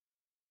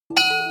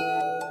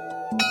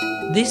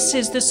This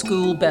is the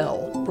School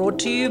Bell, brought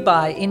to you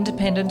by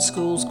Independent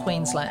Schools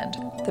Queensland,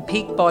 the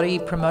peak body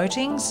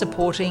promoting,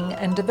 supporting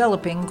and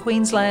developing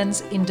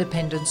Queensland's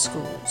independent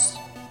schools.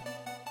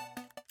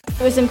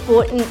 It was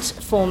important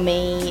for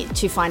me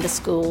to find a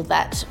school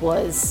that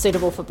was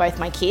suitable for both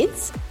my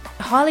kids.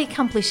 Highly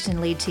accomplished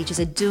and lead teachers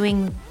are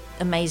doing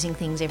amazing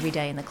things every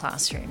day in the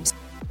classrooms.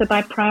 So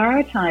by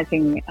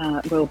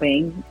prioritising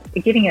wellbeing,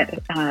 giving it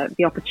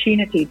the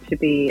opportunity to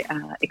be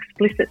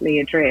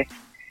explicitly addressed,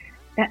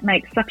 that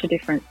makes such a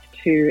difference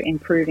to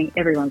improving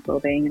everyone's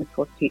wellbeing, and of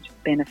course teachers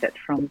benefit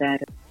from that.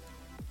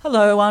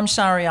 Hello, I'm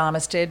Shari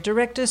Armistead,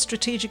 Director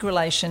Strategic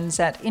Relations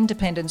at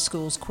Independent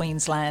Schools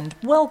Queensland.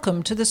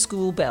 Welcome to the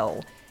School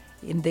Bell.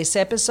 In this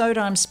episode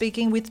I'm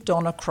speaking with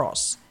Donna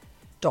Cross.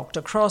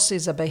 Dr Cross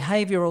is a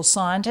behavioural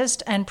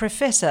scientist and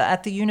professor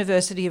at the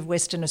University of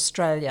Western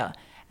Australia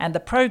and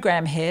the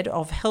Program Head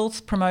of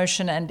Health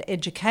Promotion and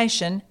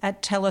Education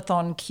at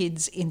Telethon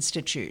Kids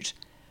Institute.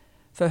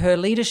 For her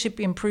leadership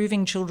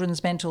improving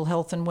children's mental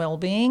health and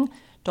wellbeing,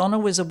 Donna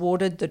was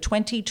awarded the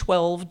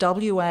 2012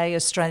 WA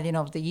Australian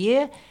of the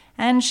Year,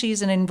 and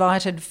she's an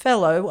invited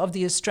Fellow of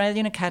the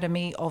Australian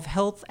Academy of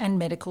Health and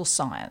Medical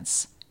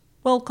Science.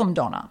 Welcome,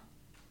 Donna.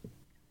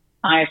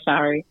 Hi,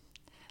 Shari.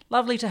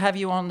 Lovely to have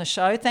you on the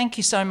show. Thank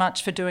you so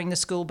much for doing the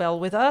School Bell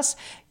with us.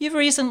 You've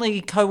recently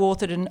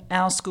co-authored an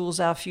Our Schools,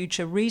 Our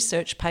Future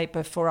research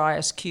paper for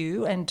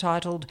ISQ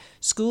entitled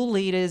School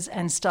Leaders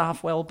and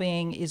Staff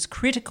Wellbeing is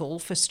Critical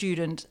for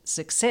Student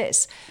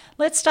Success.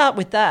 Let's start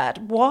with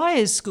that. Why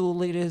is school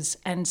leaders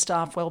and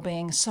staff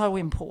wellbeing so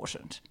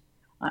important?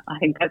 I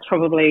think that's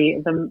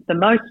probably the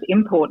most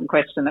important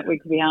question that we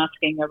could be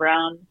asking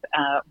around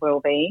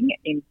wellbeing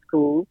in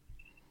schools,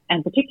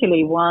 and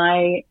particularly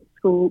why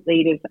school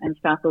leaders and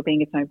staff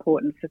wellbeing is so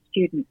important for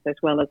students as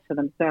well as for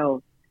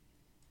themselves.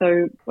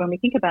 So when we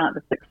think about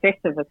the success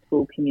of a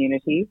school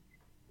community,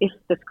 if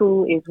the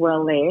school is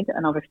well led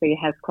and obviously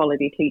has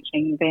quality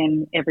teaching,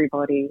 then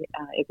everybody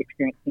is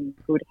experiencing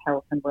good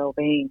health and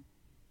wellbeing.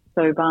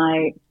 So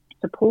by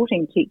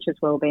supporting teachers'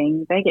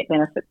 wellbeing, they get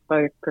benefits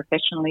both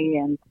professionally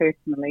and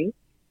personally,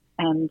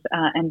 and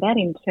that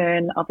in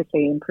turn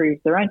obviously improves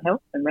their own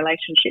health and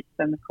relationships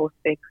and of course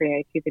their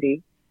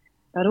creativity.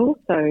 But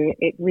also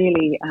it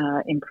really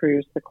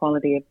improves the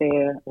quality of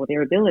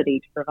their ability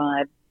to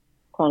provide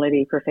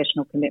quality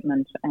professional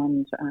commitment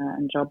and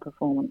job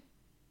performance.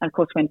 And of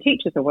course, when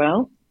teachers are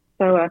well,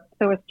 so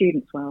are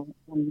students well.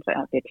 And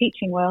they're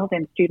teaching well,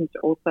 then students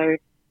are also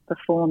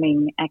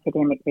performing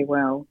academically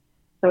well.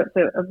 So it's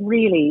a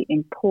really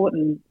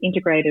important,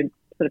 integrated,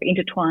 sort of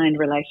intertwined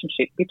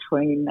relationship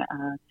between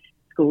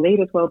school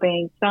leaders'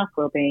 wellbeing, staff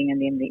wellbeing, and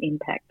then the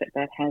impact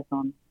that has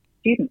on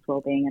students'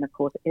 wellbeing and of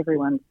course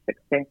everyone's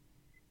success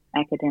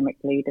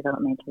academically,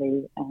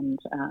 developmentally, and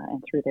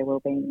through their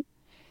wellbeing.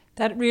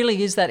 That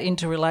really is that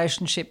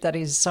interrelationship that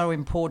is so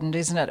important,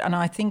 isn't it? And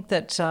I think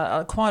that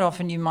quite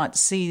often you might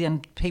see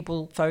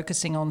people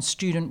focusing on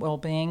student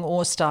wellbeing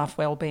or staff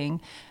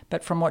wellbeing,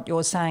 but from what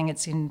you're saying,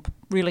 it's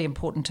really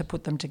important to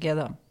put them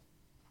together.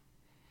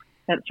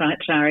 That's right,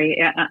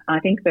 Shari. I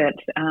think that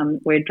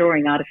we're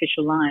drawing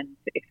artificial lines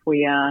if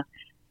we are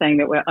saying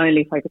that we're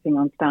only focusing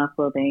on staff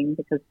wellbeing,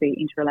 because the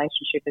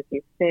interrelationship, as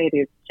you've said,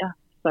 is just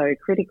so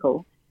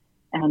critical.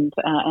 And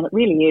it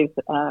really is,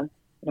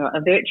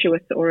 a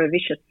virtuous or a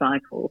vicious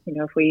cycle.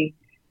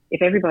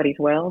 If everybody's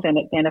well, then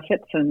it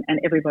benefits, and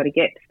everybody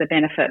gets the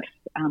benefit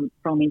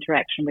from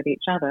interaction with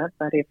each other.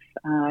 But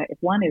if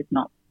one is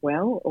not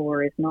well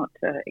or is not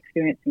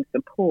experiencing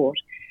support,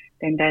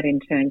 then that in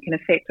turn can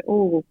affect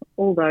all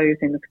those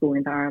in the school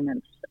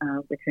environment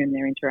with whom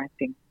they're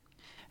interacting.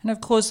 And of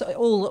course,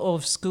 all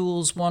of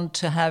schools want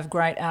to have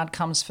great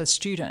outcomes for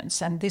students,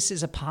 and this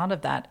is a part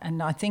of that.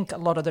 And I think a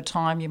lot of the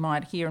time you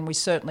might hear, and we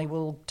certainly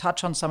will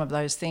touch on some of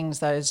those things,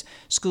 those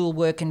school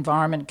work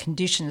environment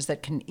conditions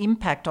that can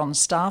impact on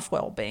staff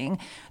wellbeing.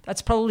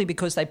 That's probably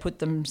because they put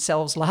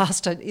themselves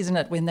last, isn't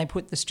it, when they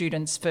put the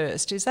students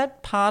first? Is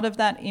that part of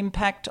that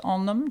impact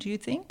on them, do you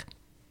think?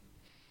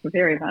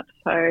 Very much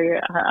so.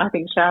 I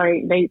think,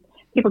 Shari,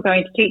 people go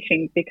into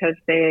teaching because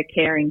they're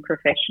caring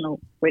professionals,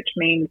 which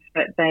means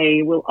that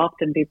they will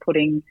often be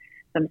putting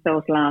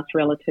themselves last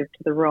relative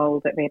to the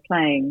role that they're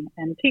playing.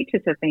 And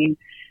teachers have been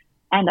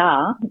and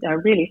are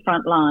really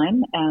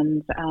frontline,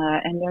 and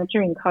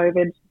during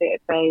COVID,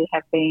 they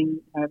have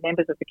been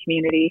members of the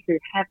community who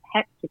have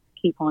had to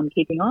keep on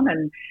keeping on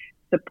and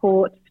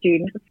support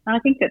students. And I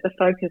think that the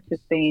focus has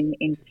been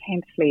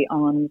intensely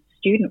on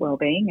student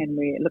wellbeing, and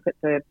we look at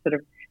the sort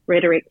of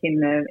rhetoric in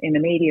the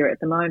media at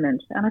the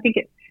moment, and I think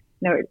it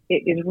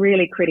is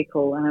really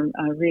critical.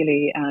 I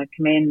really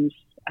commend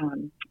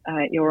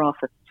your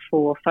office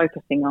for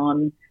focusing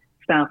on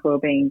staff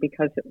wellbeing,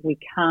 because we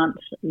can't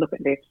look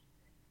at this.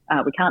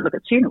 We can't look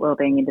at student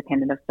wellbeing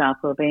independent of staff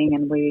wellbeing,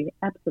 and we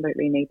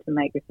absolutely need to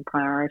make this a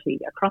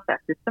priority across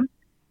our system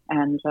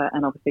and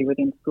obviously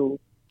within schools.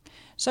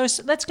 So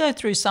let's go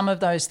through some of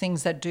those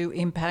things that do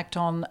impact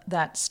on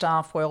that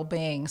staff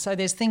wellbeing. So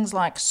there's things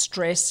like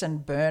stress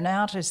and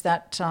burnout. Is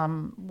that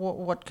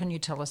what can you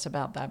tell us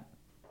about that?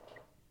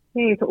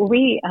 Yes, well,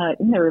 we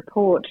in the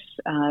report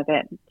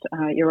that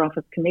your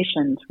office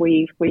commissioned,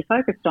 we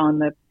focused on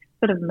the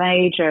sort of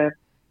major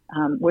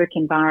work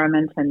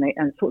environment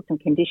and sorts of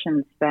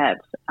conditions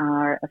that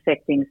are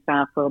affecting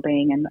staff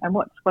wellbeing, and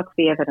what's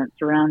the evidence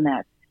around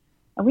that.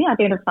 And we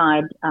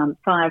identified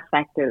 5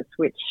 factors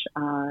which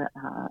are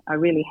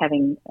really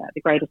having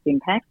the greatest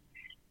impact,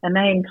 and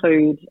they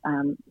include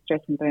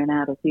stress and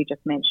burnout, as you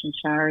just mentioned,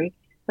 Shari,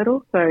 but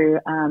also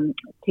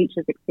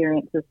teachers'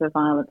 experiences of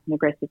violence and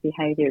aggressive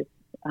behaviours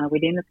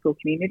within the school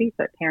community,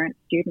 so parents,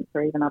 students,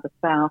 or even other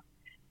staff.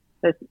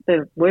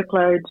 The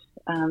workload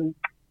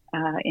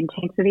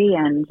intensity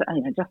and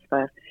just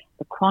the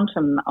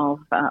quantum of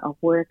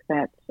work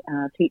that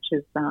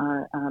teachers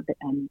are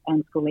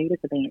and school leaders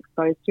are being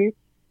exposed to.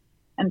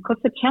 And of course,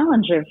 the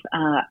challenge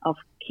of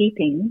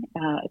keeping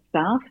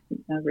staff,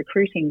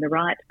 recruiting the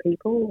right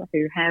people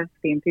who have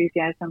the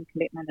enthusiasm,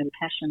 commitment, and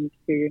passion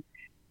to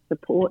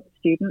support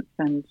students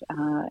and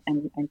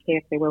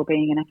care for their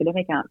wellbeing and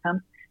academic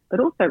outcomes, but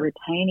also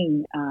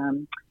retaining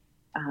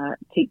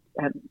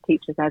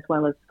teachers as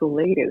well as school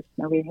leaders.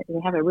 Now, we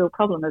have a real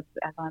problem, as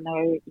I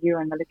know you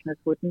and the listeners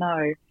would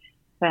know,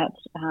 that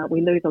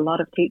we lose a lot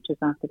of teachers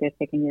after their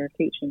second year of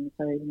teaching.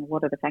 So,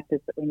 what are the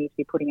factors that we need to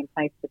be putting in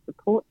place to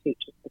support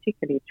teachers,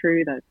 particularly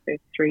through those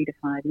first 3 to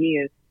 5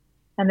 years?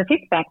 And the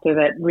 5th factor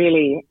that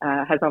really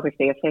has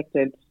obviously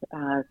affected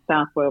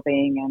staff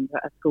wellbeing and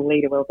school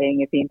leader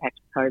wellbeing is the impact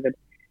of COVID.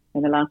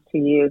 In the last 2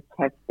 years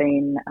have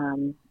been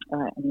an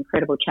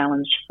incredible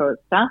challenge for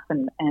staff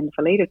and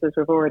for leaders, as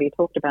we've already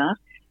talked about,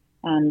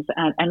 and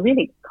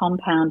really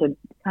compounded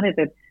kind of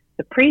the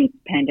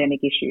pre-pandemic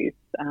issues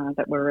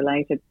that were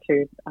related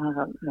to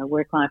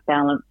work-life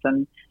balance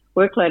and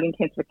workload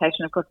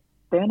intensification, of course,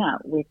 burnout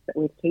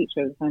with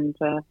teachers, and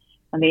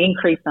the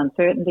increased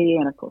uncertainty,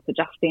 and of course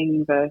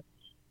adjusting the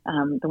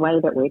way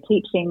that we're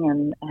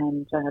teaching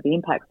and the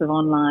impacts of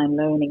online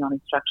learning on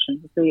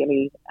instruction has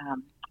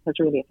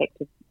really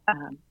affected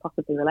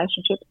possibly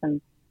relationships,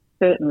 and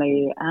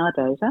certainly our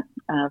data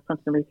from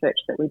some research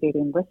that we did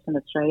in Western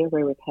Australia,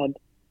 where we've had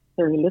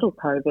very little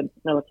COVID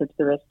relative to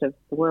the rest of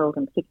the world,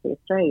 and particularly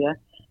Australia,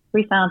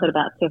 we found that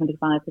about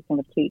 75%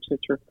 of teachers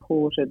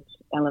reported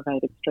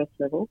elevated stress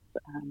levels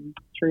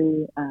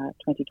through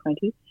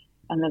 2020,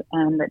 and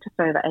that just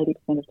over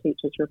 80% of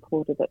teachers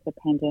reported that the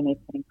pandemic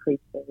had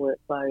increased their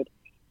workload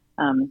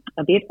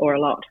a bit or a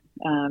lot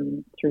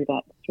through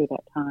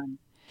that time.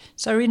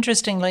 So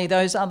interestingly,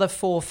 those other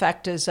 4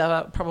 factors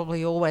are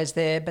probably always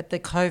there, but the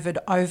COVID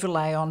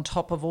overlay on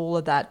top of all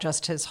of that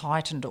just has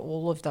heightened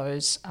all of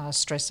those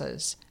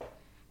stresses.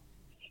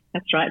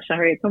 That's right,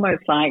 Shari. It's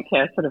almost like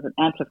a sort of an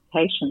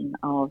amplification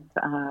of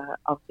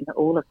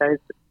all of those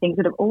things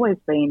that have always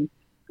been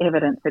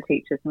evident for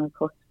teachers. And of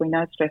course, we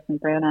know stress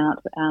and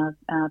burnout.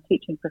 Our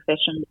teaching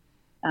profession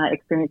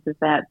experiences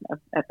that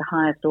at the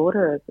highest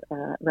order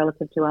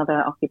relative to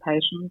other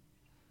occupations.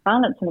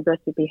 Violence and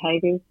aggressive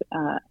behaviours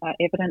are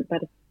evident,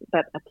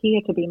 but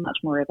appear to be much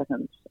more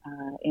evident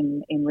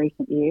in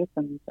recent years.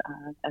 And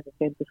as I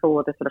said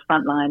before, the sort of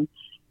frontline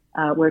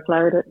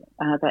workload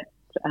that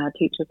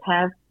teachers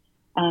have,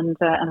 and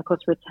of course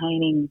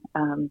retaining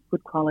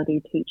good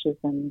quality teachers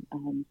and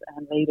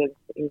leaders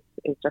is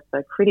just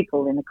so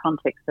critical in the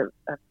context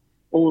of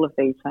all of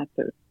these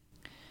factors.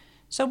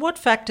 So, what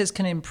factors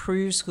can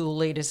improve school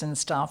leaders and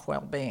staff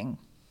wellbeing?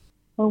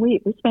 Well,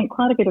 we spent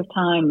quite a bit of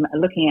time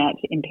looking at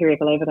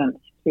empirical evidence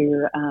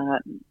to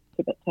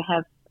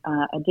have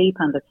a deep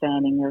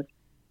understanding of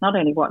not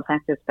only what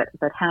factors,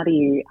 but how do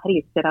you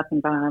set up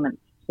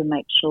environments to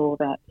make sure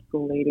that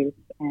school leaders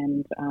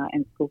and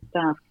school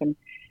staff can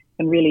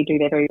really do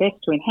their very best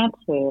to enhance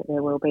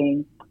their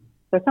wellbeing.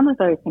 So some of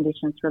those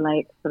conditions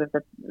relate sort of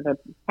the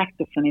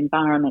practice and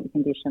environment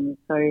conditions.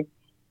 So,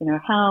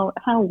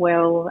 how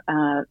well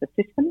the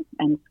system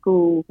and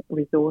school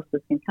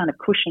resources can kind of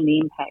cushion the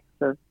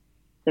impacts of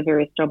the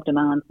various job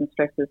demands and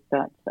stresses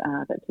that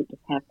teachers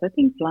have. So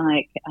things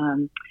like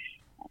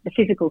the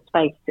physical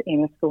space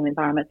in a school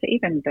environment, so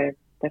even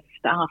the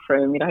staff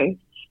room,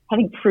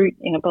 having fruit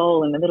in a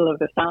bowl in the middle of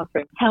the staff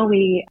room, how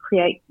we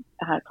create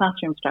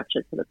classroom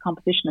structures, so the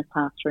composition of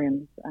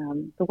classrooms,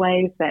 the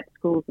ways that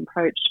schools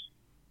approach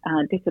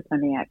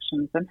disciplinary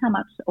actions, and how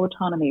much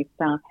autonomy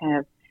staff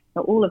have.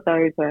 So all of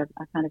those are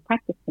kind of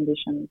practice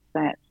conditions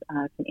that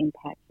can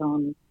impact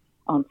on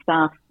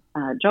staff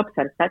job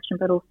satisfaction,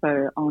 but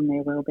also on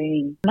their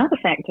well-being. Another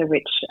factor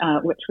which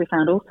we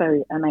found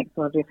also makes a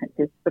lot of difference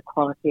is the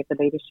quality of the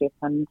leadership,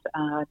 and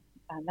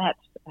that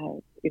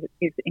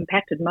is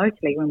impacted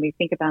mostly when we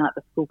think about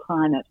the school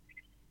climate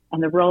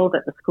and the role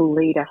that the school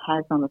leader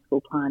has on the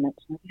school climate.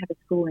 We have a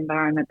school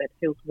environment that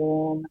feels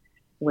warm,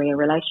 where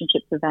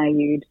relationships are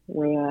valued,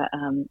 where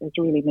there's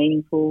really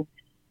meaningful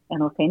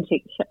and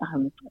authentic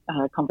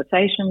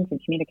conversations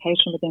and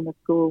communication within the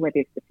school, where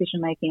there's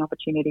decision-making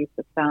opportunities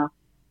for staff.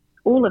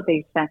 All of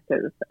these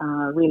factors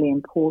are really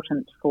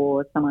important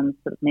for someone's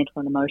sort of mental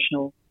and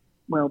emotional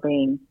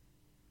well-being.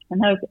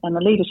 And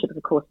the leadership,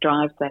 of course,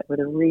 drives that with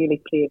a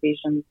really clear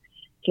vision,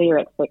 clear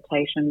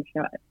expectations,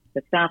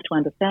 the staff to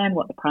understand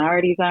what the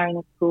priorities are in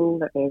the school,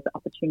 that there's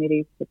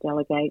opportunities to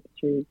delegate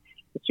to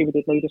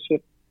distributed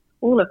leadership.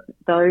 All of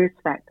those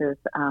factors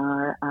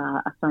are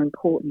so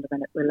important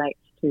when it relates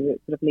to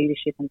sort of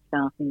leadership and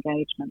staff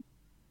engagement.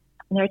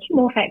 And there are two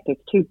more factors,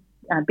 two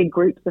big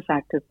groups of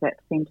factors that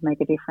seem to make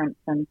a difference,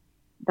 and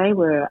they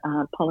were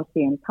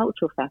policy and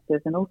cultural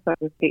factors, and also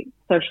the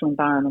social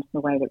environment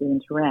and the way that we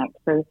interact.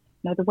 So,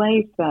 the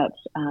ways that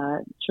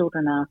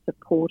children are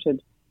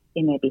supported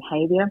in their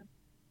behaviour,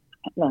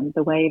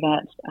 the way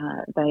that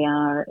they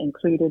are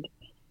included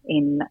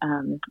in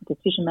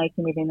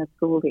decision-making within the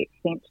school, the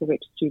extent to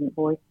which student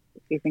voice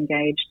is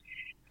engaged.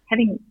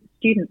 Having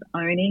students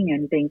owning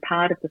and being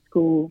part of the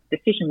school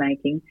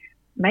decision-making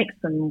makes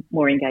them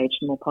more engaged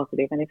and more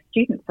positive. And if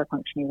students are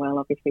functioning well,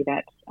 obviously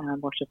that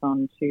washes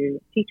on to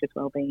teachers'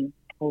 wellbeing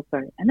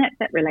also. And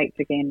that relates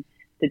again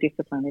to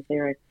discipline. If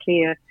there are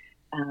clear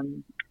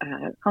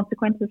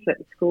consequences that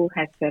the school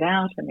has set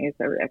out and there's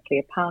a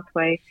clear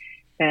pathway,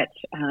 that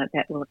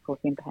will of course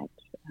impact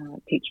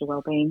teacher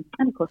wellbeing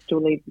and of course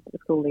school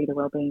leader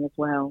wellbeing as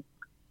well.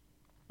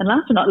 And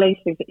last but not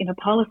least is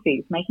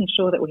policies, making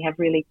sure that we have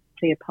really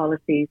clear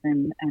policies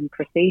and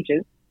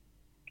procedures,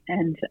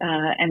 and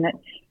that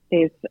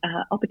there's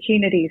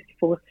opportunities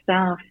for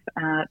staff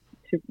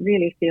to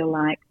really feel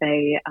like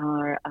they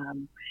are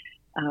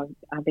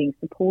being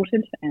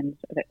supported, and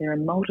that there are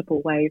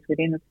multiple ways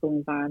within the school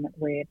environment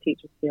where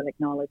teachers feel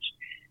acknowledged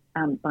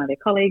by their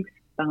colleagues,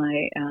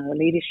 by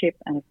leadership,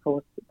 and of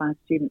course by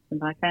students and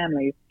by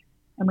families.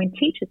 And when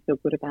teachers feel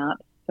good about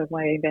the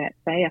way that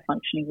they are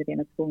functioning within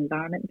a school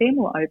environment, they're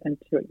more open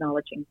to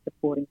acknowledging and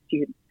supporting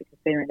students because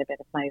they're in a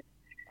better place.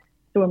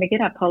 So when we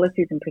get our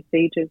policies and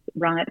procedures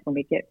right, when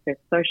we get the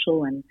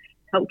social and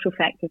cultural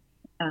factors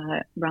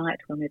right,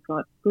 when we've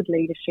got good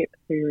leadership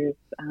who is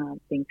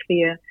being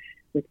clear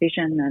with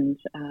vision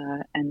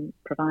and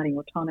providing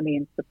autonomy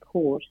and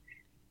support,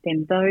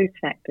 then those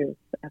factors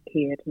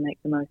appear to make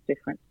the most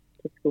difference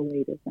to school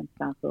leaders and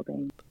staff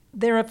wellbeing.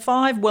 There are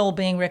 5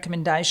 wellbeing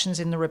recommendations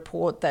in the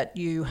report that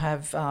you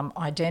have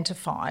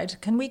identified.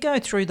 Can we go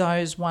through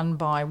those one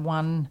by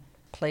one,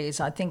 please?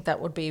 I think that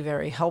would be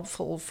very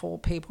helpful for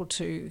people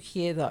to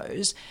hear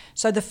those.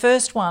 So the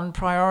first one,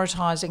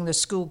 prioritising the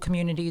school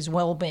community's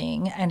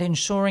wellbeing and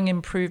ensuring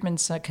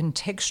improvements are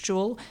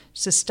contextual,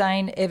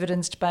 sustain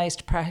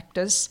evidence-based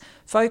practice,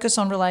 focus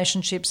on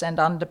relationships and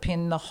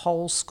underpin the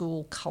whole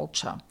school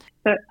culture.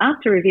 So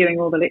after reviewing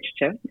all the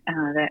literature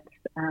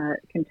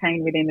that's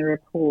contained within the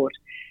report,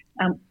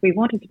 we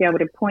wanted to be able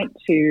to point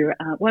to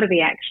what are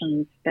the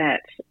actions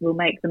that will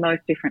make the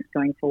most difference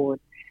going forward.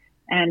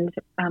 And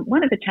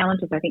one of the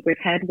challenges I think we've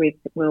had with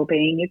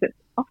wellbeing is it's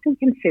often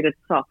considered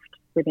soft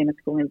within a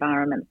school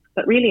environment,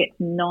 but really it's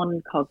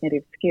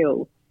non-cognitive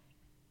skills.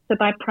 So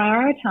by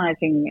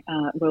prioritising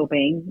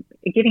wellbeing,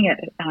 giving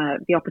it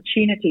the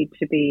opportunity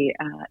to be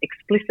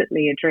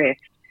explicitly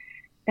addressed,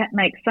 that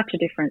makes such a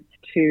difference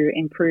to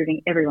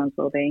improving everyone's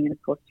wellbeing, and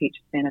of course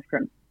teachers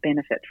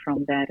benefit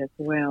from that as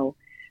well.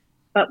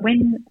 But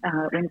when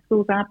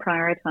schools are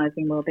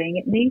prioritising wellbeing,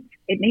 it needs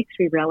to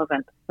be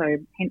relevant. So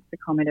hence the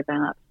comment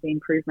about the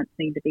improvements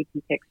need to be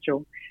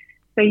contextual.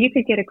 So you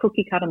could get a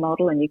cookie cutter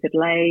model and you could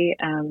lay,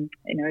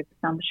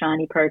 some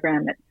shiny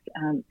program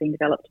that's being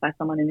developed by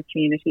someone in the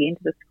community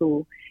into the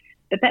school.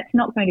 But that's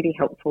not going to be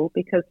helpful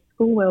because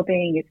school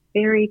wellbeing is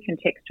very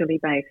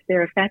contextually based.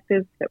 There are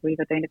factors that we've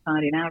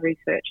identified in our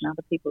research and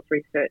other people's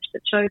research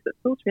that shows that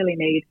schools really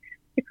need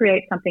to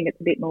create something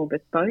that's a bit more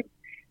bespoke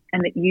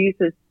and that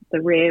uses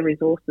the rare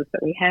resources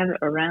that we have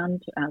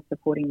around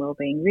supporting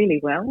wellbeing really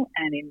well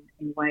and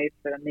in ways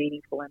that are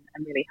meaningful and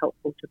really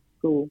helpful to the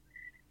school.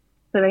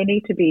 So they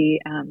need to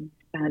be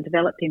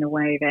developed in a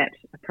way that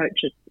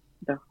approaches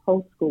the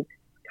whole school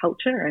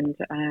culture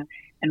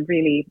and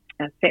really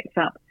sets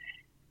up,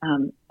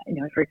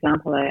 for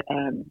example,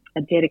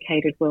 a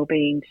dedicated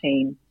wellbeing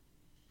team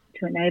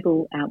to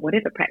enable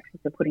whatever practices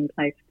are put in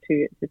place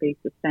to be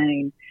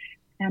sustained,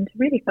 and to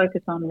really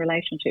focus on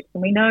relationships.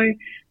 And we know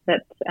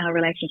that our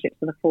relationships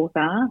are the 4th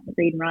R,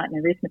 reading, writing,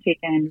 arithmetic,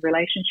 and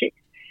relationships.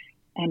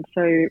 And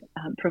so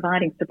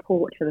providing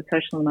support for the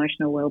social and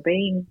emotional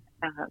wellbeing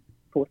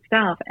for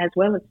staff as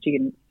well as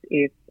students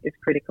is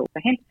critical.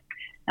 So hence,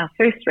 our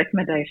first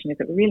recommendation is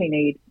that we really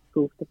need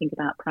schools to think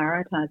about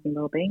prioritising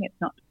wellbeing.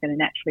 It's not going to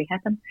naturally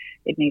happen.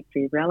 It needs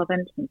to be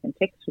relevant and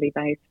contextually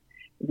based.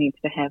 It needs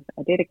to have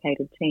a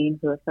dedicated team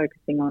who are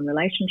focusing on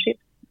relationships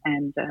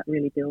and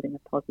really building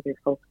a positive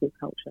whole school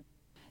culture.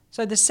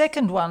 So the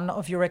second one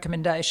of your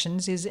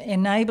recommendations is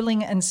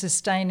enabling and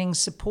sustaining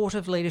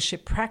supportive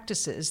leadership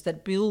practices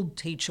that build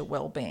teacher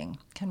wellbeing.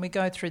 Can we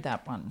go through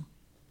that one?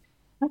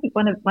 I think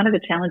one of the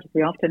challenges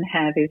we often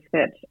have is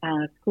that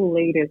school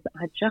leaders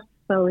are just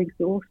so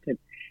exhausted.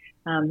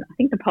 I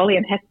think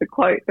Napoleon has the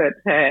quote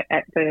that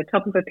at the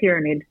top of a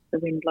pyramid, the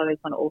wind blows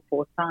on all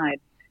 4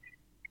 sides.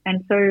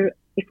 And so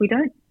if we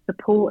don't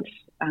support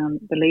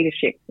the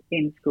leadership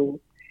in schools,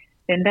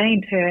 then they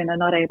in turn are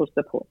not able to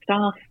support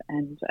staff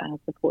and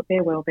support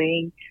their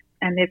wellbeing,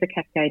 and there's a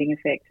cascading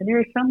effect. And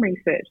there is some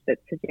research that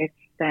suggests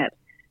that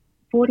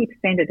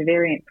 40% of the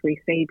variance we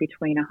see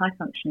between a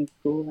high-functioning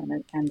school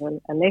and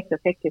a less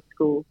effective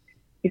school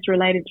is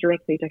related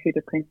directly to who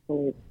the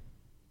principal is.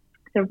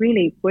 So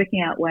really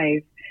working out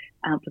ways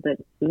for the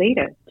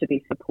leader to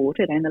be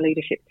supported and the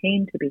leadership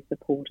team to be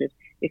supported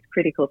is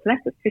critical. So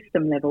that's a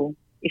system-level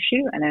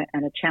issue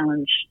and a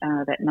challenge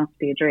that must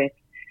be addressed.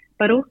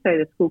 But also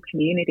the school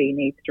community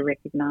needs to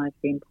recognise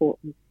the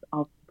importance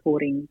of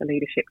supporting the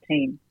leadership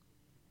team.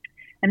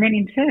 And then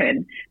in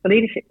turn, the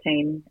leadership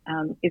team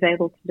is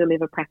able to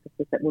deliver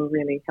practices that will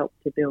really help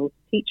to build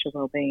teacher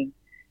wellbeing.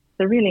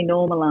 So really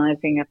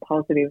normalising a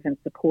positive and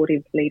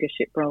supportive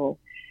leadership role.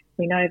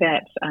 We know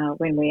that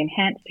when we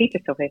enhance teacher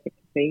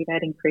self-efficacy,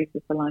 that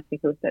increases the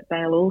likelihood that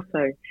they'll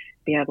also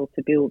be able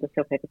to build the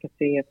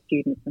self-efficacy of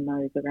students and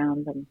those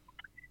around them.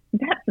 And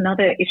perhaps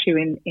another issue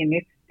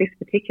in this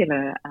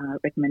particular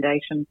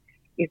recommendation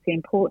is the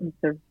importance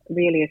of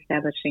really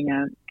establishing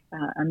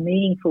a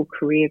meaningful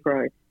career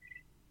growth,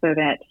 so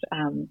that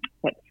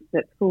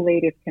that school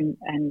leaders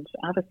and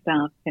other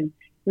staff can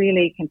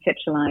really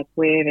conceptualise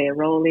where their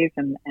role is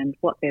and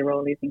what their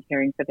role is in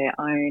caring for their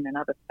own and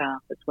other staff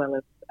as well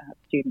as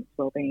students'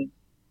 wellbeing.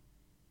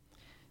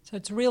 So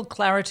it's real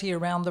clarity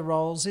around the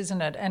roles,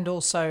 isn't it? And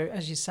also,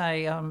 as you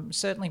say,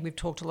 certainly we've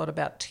talked a lot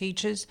about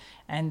teachers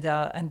and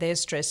their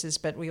stresses,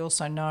 but we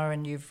also know,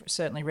 and you've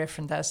certainly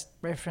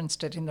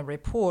referenced it in the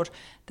report,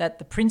 that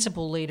the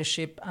principal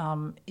leadership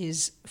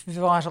is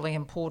vitally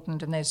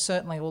important, and there's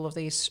certainly all of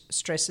these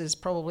stresses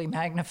probably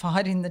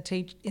magnified in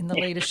the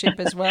leadership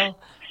as well.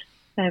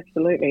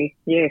 Absolutely,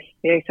 yes.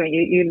 So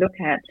you look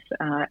at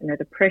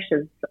the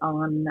pressures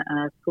on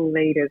school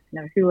leaders,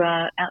 who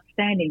are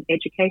outstanding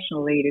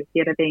educational leaders,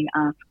 yet are being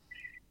asked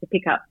to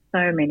pick up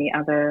so many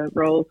other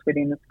roles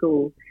within the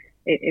school.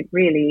 It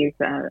really is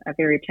a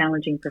very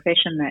challenging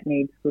profession that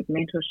needs good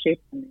mentorship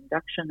and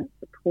induction and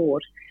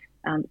support,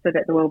 so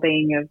that the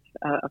wellbeing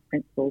of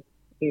principals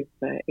is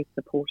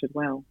supported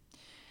well.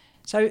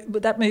 So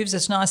that moves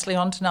us nicely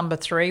on to number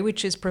 3,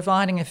 which is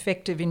providing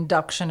effective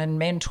induction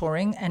and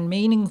mentoring and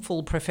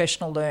meaningful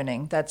professional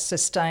learning that's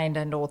sustained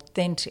and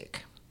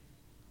authentic.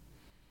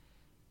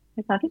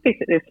 Yes, I think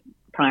this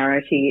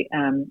priority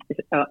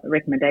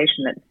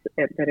recommendation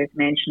that is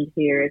mentioned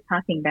here is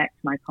harking back to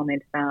my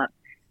comment about,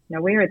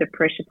 where are the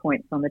pressure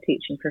points on the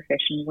teaching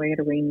profession? Where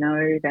do we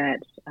know that,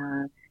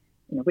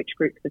 which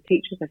groups of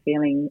teachers are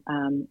feeling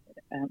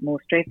more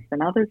stressed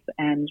than others,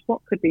 and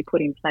what could be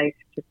put in place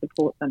to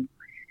support them?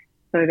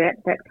 So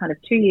that kind of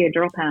 2-year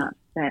dropout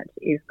that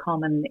is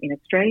common in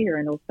Australia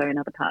and also in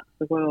other parts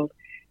of the world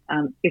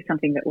is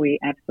something that we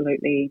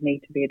absolutely need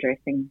to be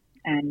addressing.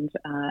 And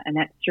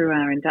that's through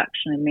our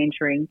induction and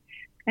mentoring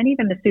and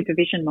even the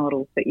supervision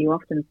models that you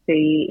often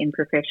see in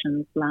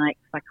professions like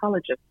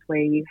psychologists, where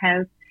you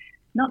have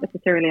not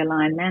necessarily a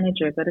line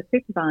manager, but a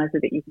supervisor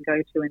that you can go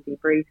to and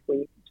debrief, where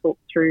you can talk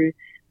through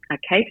a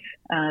case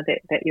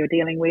that you're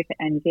dealing with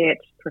and get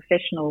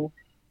professional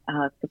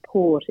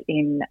support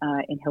in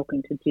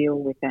helping to deal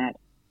with that.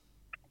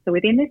 So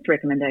within this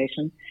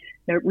recommendation,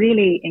 they're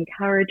really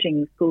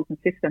encouraging schools and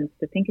systems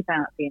to think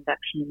about the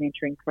induction and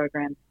mentoring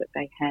programs that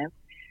they have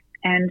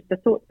and the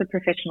sorts of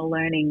professional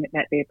learning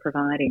that they're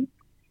providing.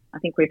 I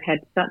think we've had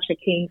such a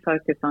keen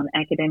focus on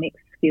academic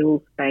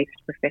skills-based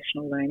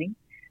professional learning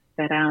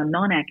that our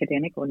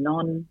non-academic or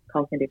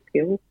non-cognitive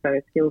skills, so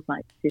skills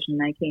like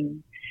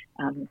decision-making,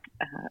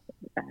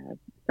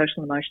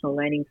 social emotional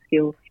learning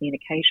skills,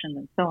 communication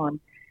and so on,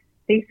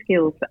 these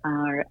skills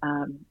are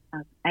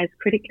as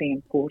critically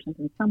important,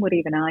 and some would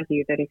even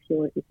argue that if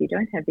you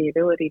don't have the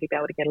ability to be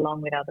able to get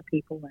along with other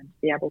people and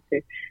to be able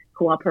to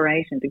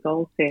cooperate and to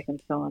goal set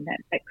and so on,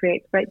 that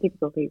creates great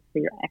difficulties for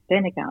your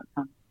academic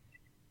outcomes.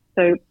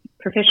 So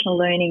professional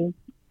learning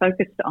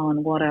focused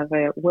on what are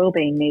the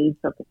wellbeing needs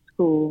of the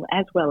school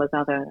as well as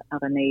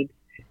other needs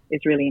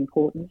is really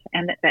important,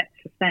 and that's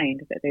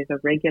sustained, that there's a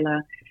regular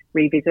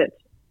revisit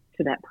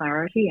to that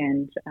priority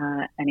and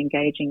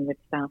engaging with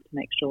staff to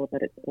make sure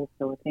that it's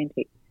also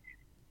authentic.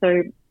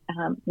 So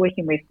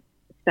working with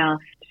staff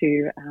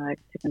to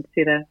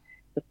consider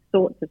the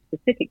sorts of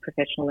specific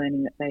professional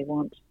learning that they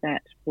want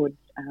that would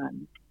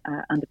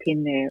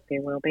underpin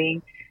their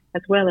wellbeing,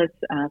 as well as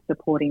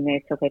supporting their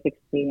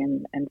self-efficacy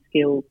and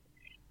skills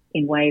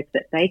in ways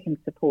that they can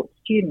support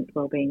student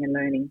wellbeing and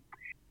learning.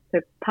 So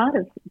part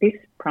of this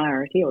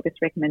priority or this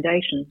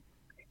recommendation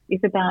is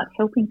about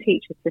helping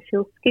teachers to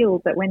feel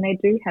skills that when they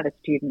do have a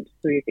student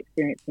who is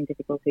experiencing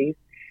difficulties,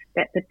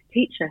 that the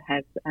teacher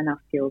has enough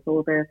skills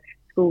or the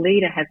school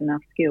leader has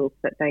enough skills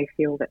that they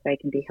feel that they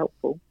can be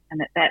helpful,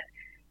 and that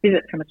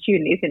visit from a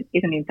student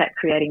isn't in fact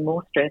creating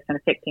more stress and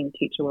affecting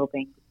teacher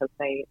wellbeing because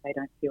they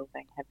don't feel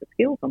they have the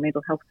skills, or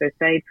mental health first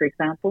aid, for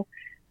example,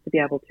 to be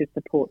able to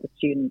support the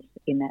student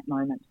in that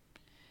moment.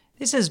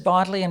 This is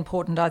vitally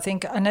important, I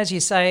think, and as you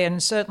say,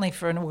 and certainly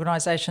for an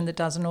organisation that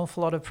does an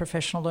awful lot of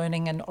professional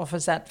learning and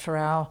offers that for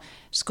our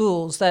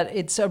schools, that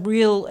it's a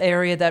real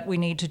area that we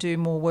need to do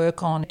more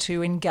work on,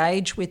 to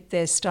engage with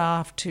their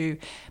staff, to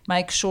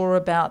make sure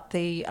about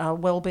the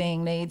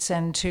wellbeing needs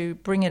and to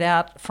bring it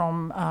out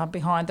from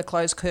behind the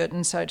closed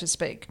curtain, so to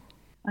speak.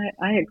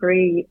 I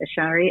agree,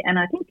 Shari, and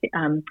I think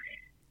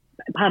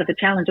part of the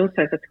challenge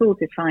also for schools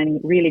is finding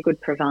really good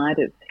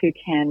providers who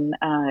can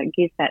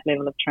give that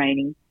level of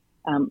training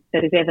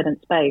that is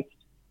evidence-based.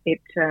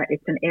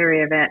 It's an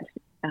area that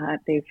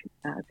there's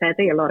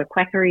sadly a lot of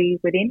quackery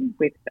within,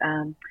 with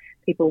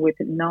people with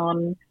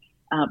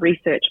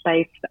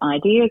non-research-based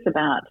ideas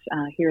about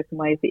here are some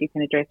ways that you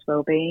can address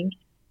wellbeing.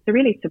 So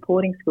really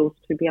supporting schools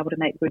to be able to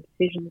make good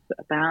decisions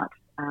about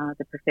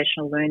the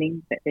professional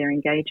learning that they're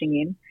engaging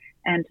in,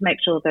 and to make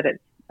sure that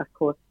it's, of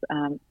course,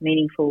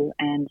 meaningful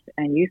and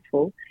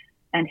useful,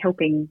 and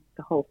helping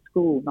the whole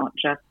school, not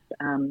just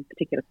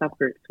particular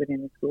subgroups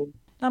within the school.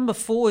 Number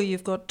 4,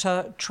 you've got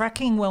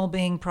tracking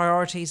wellbeing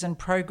priorities and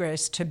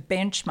progress to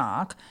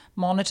benchmark,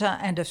 monitor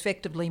and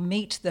effectively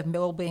meet the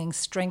wellbeing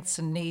strengths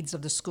and needs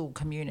of the school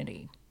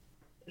community.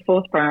 The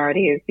 4th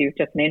priority, as you've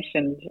just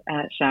mentioned,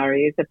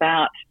 Shari, is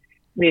about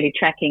really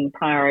tracking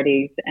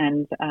priorities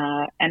and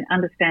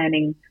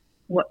understanding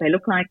what they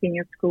look like in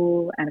your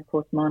school, and of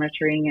course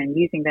monitoring and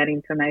using that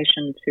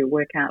information to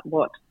work out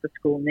what the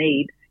school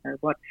needs. So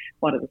what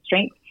are the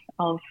strengths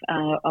of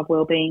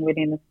wellbeing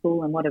within the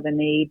school, and what are the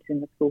needs in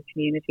the school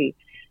community?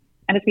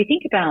 And as we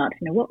think about,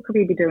 what could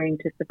we be doing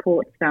to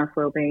support staff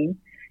wellbeing,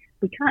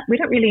 we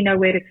don't really know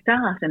where to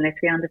start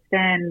unless we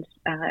understand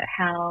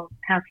how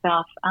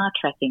staff are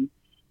tracking.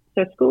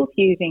 So schools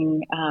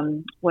using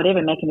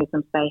whatever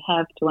mechanisms they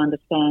have to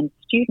understand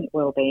student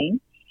wellbeing,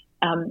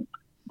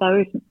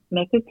 those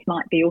methods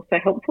might be also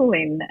helpful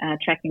in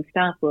tracking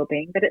staff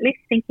wellbeing, but at least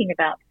thinking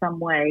about some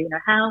way,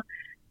 how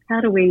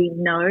do we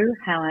know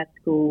how our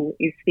school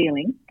is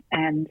feeling,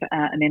 and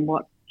then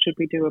what should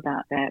we do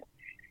about that?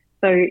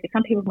 So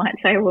some people might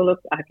say, well,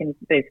 look,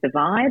 there's the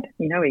vibe,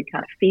 we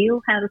can't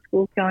feel how the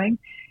school's going,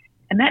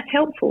 and that's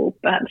helpful,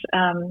 but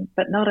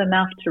not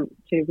enough to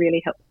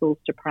really help schools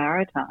to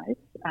prioritise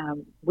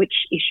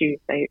which issues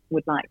they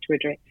would like to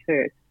address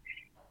first.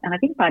 And I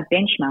think by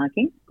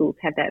benchmarking, schools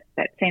have that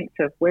sense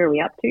of where are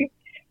we up to,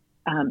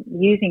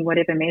 using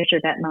whatever measure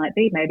that might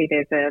be. Maybe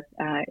there's a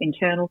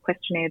internal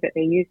questionnaire that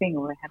they're using,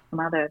 or they have some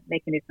other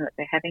mechanism that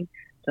they're having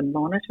to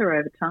monitor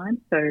over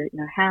time. So,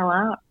 how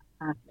are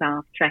our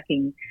staff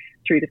tracking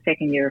through the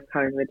second year of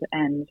COVID,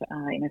 and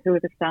who are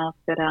the staff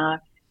that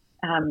are,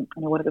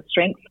 what are the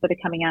strengths that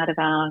are coming out of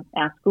our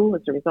school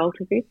as a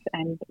result of this,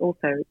 and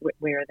also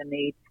where are the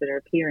needs that are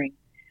appearing.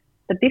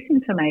 But this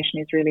information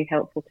is really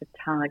helpful to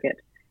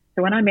target.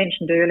 So when I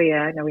mentioned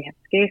earlier, we have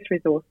scarce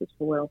resources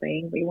for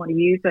wellbeing. We want to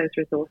use those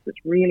resources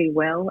really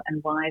well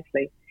and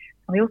wisely.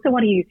 And we also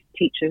want to use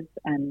teachers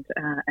and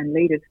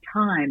leaders'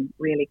 time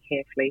really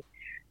carefully.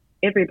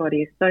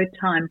 Everybody is so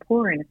time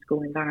poor in a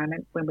school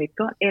environment. When we've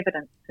got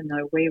evidence to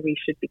know where we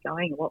should be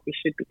going and what we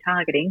should be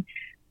targeting,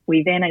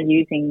 we then are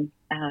using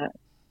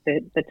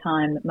the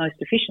time most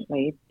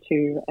efficiently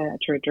to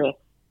address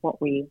what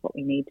we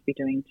need to be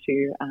doing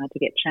to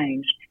get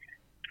change.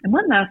 And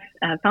one last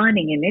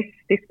finding in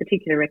this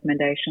particular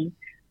recommendation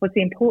was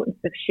the importance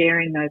of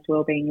sharing those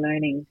wellbeing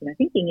learnings.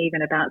 Thinking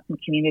even about some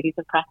communities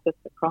of practice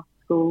across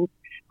schools,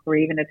 or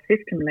even at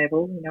system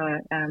level.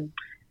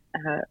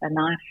 A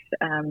nice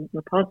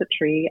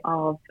repository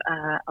of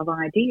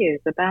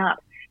ideas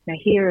about.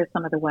 Here are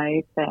some of the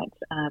ways that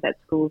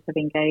schools have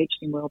engaged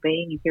in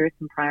wellbeing, and here are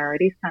some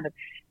priorities.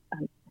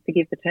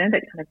 Forgive the term,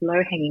 but kind of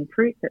low-hanging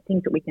fruit, that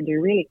things that we can do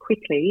really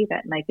quickly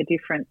that make a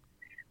difference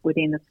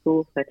within the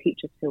school, so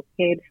teachers feel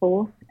cared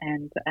for,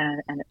 and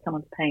that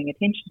someone's paying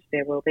attention to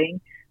their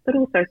wellbeing, but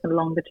also some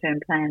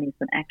longer-term plannings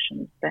and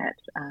actions that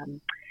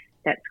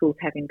schools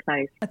have in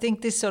place. I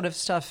think this sort of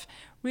stuff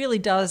really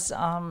does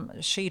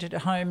sheet it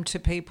home to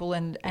people,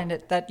 and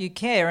that you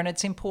care, and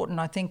it's important.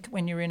 I think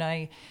when you're in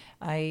a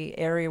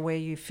area where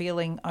you're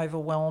feeling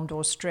overwhelmed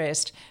or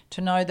stressed, to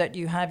know that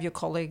you have your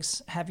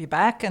colleagues have your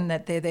back, and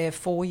that they're there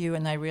for you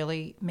and they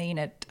really mean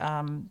it.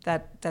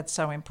 That's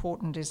so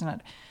important, isn't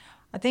it?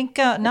 I think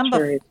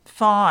number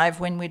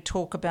 5, when we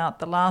talk about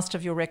the last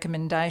of your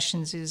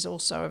recommendations, is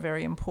also a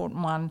very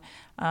important one,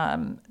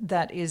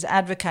 that is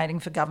advocating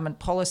for government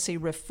policy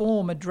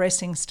reform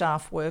addressing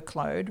staff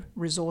workload,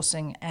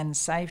 resourcing and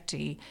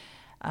safety.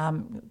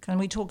 Can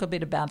we talk a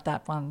bit about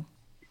that one?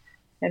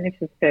 And this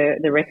is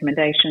the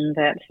recommendation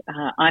that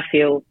I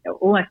feel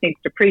almost needs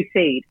to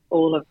precede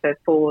all of the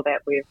 4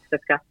 that we've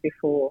discussed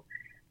before.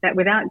 That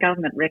without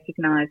government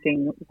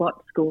recognising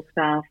what school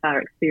staff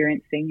are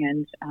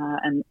experiencing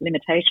and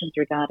limitations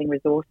regarding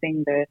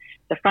resourcing, the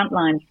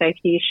frontline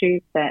safety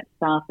issues that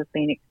staff have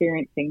been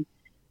experiencing,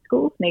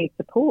 schools need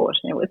support.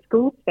 It was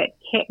schools that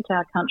kept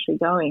our country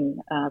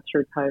going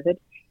through COVID,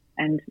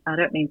 and I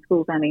don't mean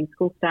schools, I mean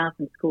school staff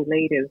and school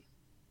leaders.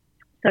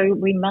 So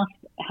we must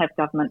have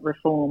government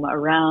reform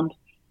around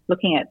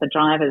looking at the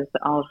drivers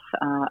of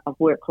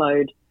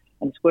workload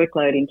and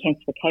workload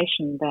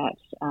intensification that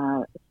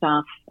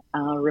staff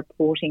are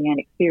reporting and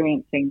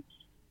experiencing.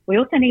 We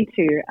also need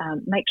to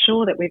make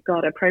sure that we've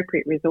got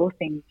appropriate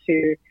resourcing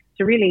to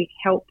really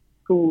help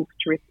schools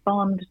to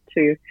respond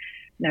to,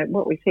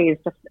 what we see is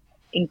just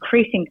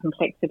increasing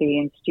complexity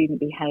in student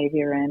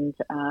behaviour and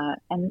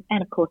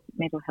of course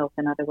mental health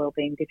and other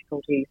wellbeing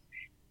difficulties,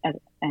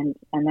 and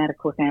that of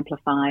course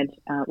amplified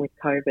with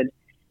COVID.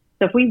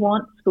 So if we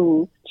want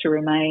schools to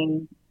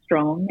remain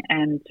strong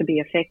and to be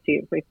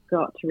effective, we've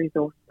got to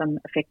resource them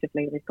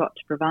effectively. We've got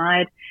to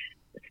provide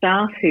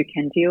staff who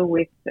can deal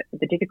with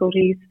the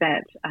difficulties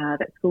that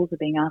schools are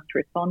being asked to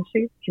respond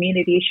to,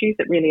 community issues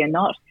that really are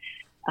not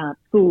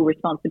school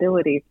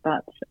responsibilities,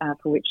 but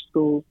for which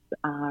schools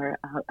are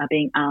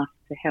being asked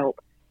to help.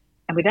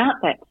 And without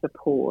that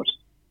support,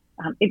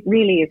 it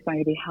really is going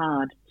to be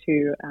hard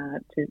to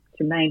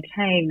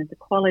maintain the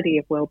quality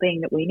of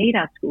wellbeing that we need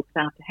our school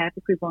staff to have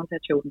if we want our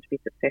children to be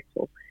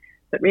successful.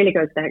 So it really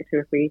goes back to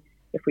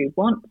if we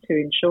want to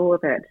ensure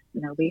that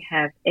we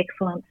have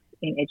excellence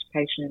in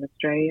education in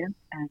Australia,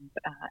 and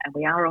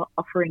we are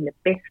offering the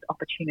best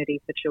opportunity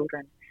for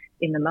children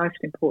in the most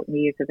important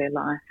years of their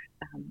life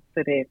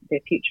for their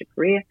future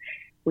career,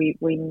 we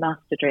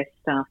must address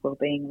staff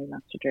wellbeing, we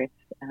must address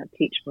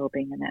teacher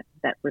wellbeing, and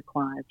that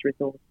requires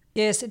resource.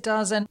 Yes, it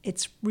does, and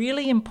it's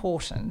really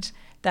important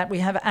that we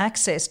have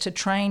access to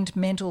trained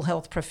mental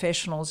health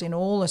professionals in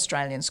all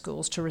Australian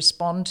schools to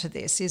respond to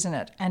this, isn't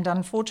it? And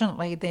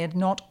unfortunately, there are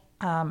not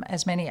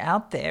as many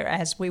out there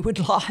as we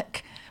would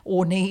like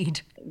or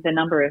need. The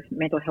number of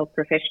mental health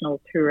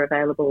professionals who are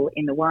available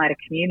in the wider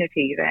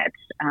community that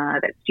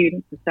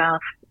students and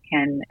staff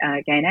can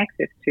gain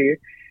access to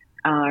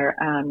are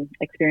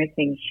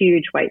experiencing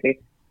huge wait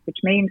lists, which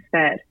means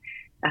that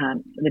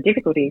the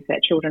difficulties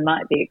that children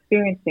might be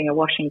experiencing are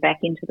washing back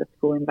into the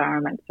school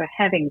environment. So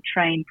having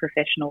trained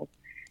professionals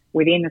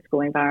within the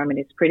school environment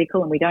is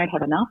critical, and we don't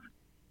have enough.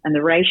 And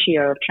the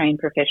ratio of trained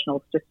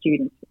professionals to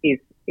students is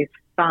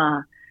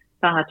far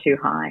too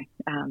high.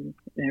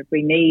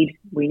 We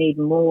need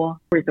more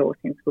resource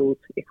in schools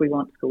if we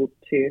want schools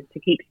to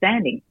keep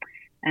standing,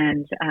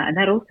 and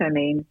that also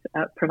means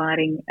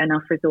providing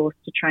enough resource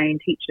to train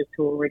teachers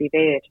who are already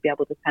there to be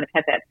able to kind of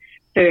have that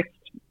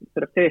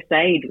first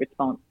aid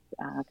response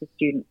to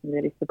students and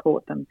really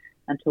support them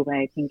until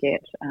they can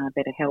get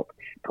better help.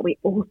 But we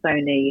also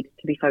need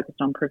to be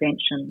focused on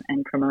prevention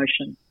and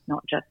promotion,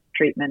 not just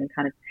treatment and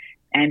kind of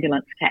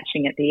ambulance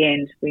catching at the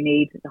end. We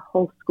need the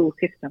whole school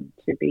system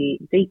to be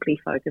deeply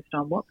focused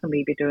on what can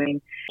we be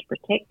doing to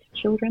protect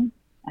children,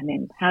 and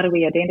then how do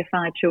we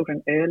identify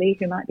children early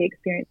who might be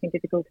experiencing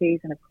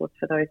difficulties, and of course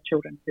for those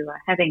children who are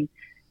having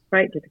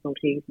great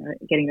difficulties,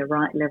 getting the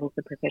right levels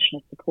of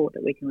professional support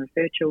that we can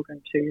refer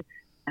children to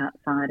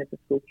outside of the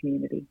school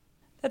community.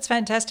 That's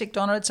fantastic,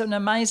 Donna. It's an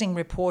amazing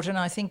report, and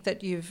I think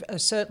that you've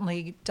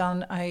certainly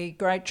done a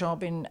great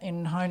job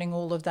in honing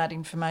all of that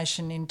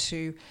information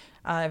into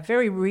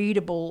very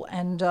readable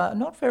and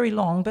not very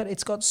long, but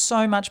it's got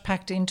so much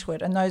packed into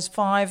it. And those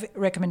 5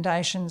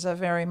 recommendations are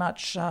very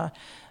much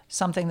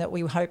something that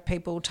we hope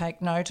people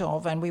take note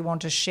of and we want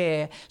to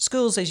share.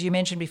 Schools, as you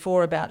mentioned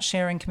before about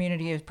sharing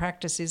community of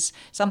practice, is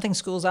something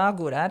schools are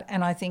good at,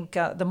 and I think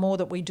the more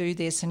that we do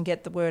this and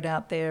get the word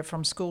out there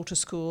from school to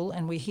school,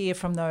 and we hear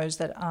from those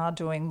that are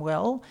doing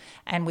well,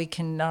 and we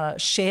can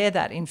share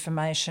that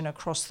information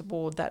across the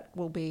board, that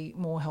will be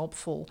more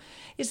helpful.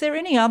 Is there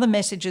any other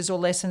messages or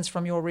lessons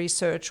from your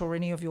research or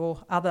any of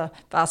your other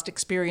vast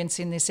experience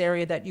in this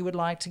area that you would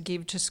like to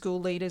give to school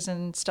leaders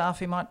and staff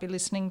who might be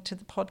listening to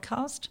the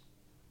podcast?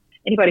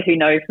 Anybody who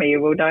knows me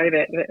will know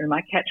that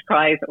my catch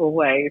cry is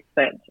always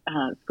that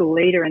school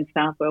leader and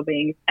staff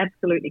wellbeing is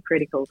absolutely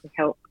critical to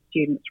help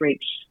students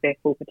reach their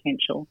full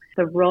potential.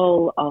 The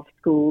role of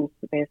schools,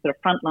 their sort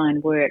of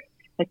frontline work,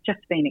 has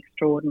just been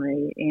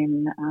extraordinary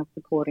in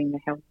supporting the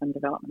health and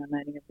development and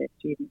learning of their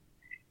students.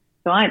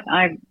 So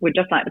I would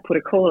just like to put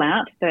a call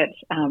out that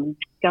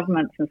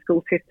governments and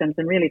school systems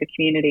and really the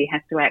community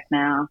has to act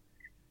now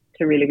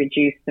to really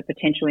reduce the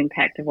potential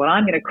impact of what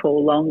I'm going to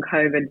call long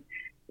COVID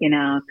in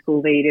our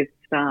school leaders,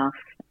 staff,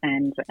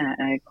 and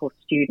of course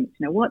students.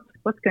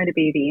 What's going to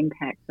be the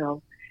impact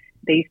of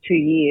these 2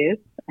 years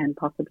and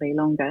possibly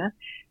longer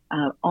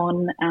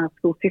on our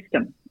school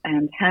system,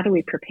 and how do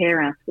we prepare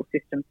our school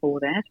system for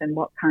that, and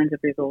what kinds of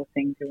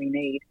resourcing do we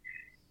need?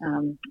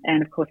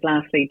 And of course,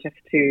 lastly, just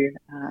to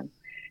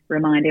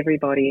remind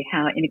everybody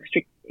how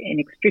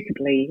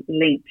inextricably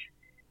linked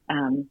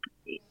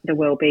the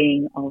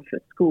wellbeing of the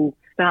school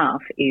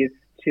staff is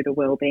to the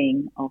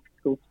wellbeing of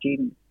school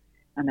students,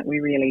 and that we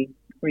really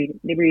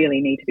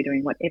need to be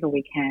doing whatever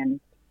we can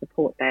to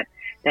support that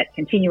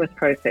continuous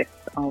process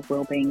of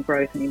wellbeing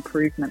growth and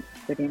improvement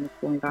within the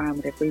school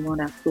environment if we want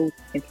our schools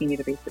to continue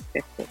to be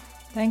successful.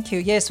 Thank you.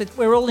 Yes,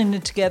 we're all in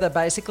it together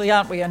basically,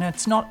 aren't we? And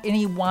it's not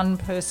any one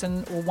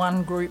person or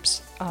one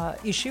group's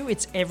issue,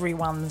 it's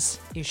everyone's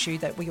issue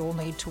that we all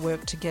need to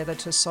work together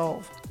to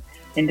solve.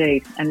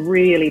 Indeed, and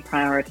really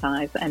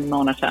prioritise and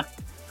monitor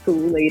school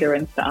leader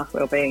and staff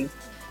wellbeing.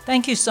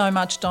 Thank you so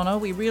much, Donna.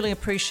 We really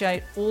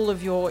appreciate all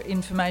of your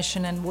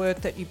information and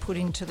work that you put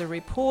into the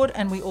report,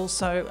 and we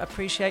also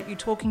appreciate you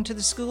talking to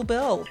the School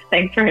Bell.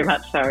 Thanks very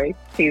much, Shari.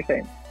 See you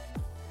soon.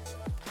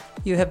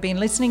 You have been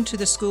listening to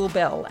The School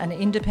Bell, an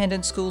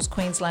Independent Schools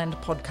Queensland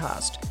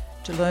podcast.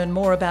 To learn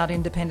more about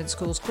Independent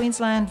Schools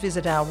Queensland,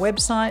 visit our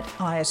website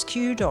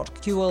isq.qld.edu.au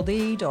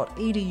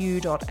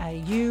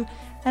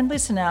and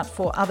listen out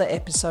for other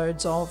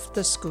episodes of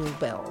The School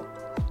Bell.